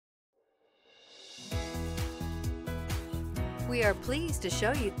We are pleased to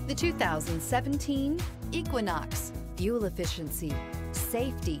show you the 2017 Equinox. Fuel efficiency,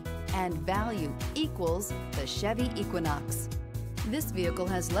 safety, and value equals the Chevy Equinox. This vehicle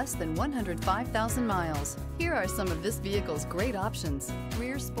has less than 105,000 miles. Here are some of this vehicle's great options: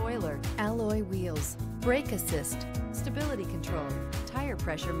 rear spoiler, alloy wheels, brake assist, stability control, tire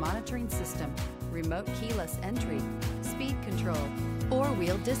pressure monitoring system, remote keyless entry, speed control,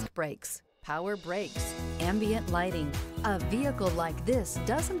 four-wheel disc brakes, power brakes, ambient lighting. A vehicle like this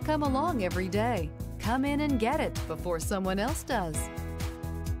doesn't come along every day. Come in and get it before someone else does.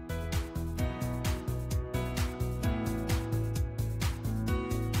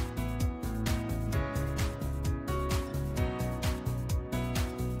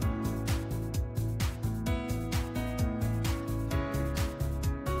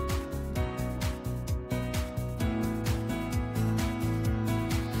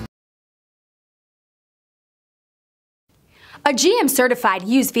 A GM-certified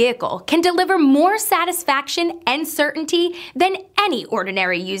used vehicle can deliver more satisfaction and certainty than any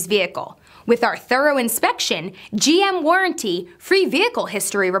ordinary used vehicle. With our thorough inspection, GM warranty, free vehicle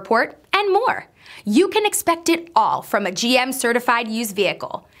history report, and more. You can expect it all from a GM-certified used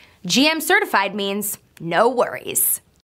vehicle. GM-certified means no worries.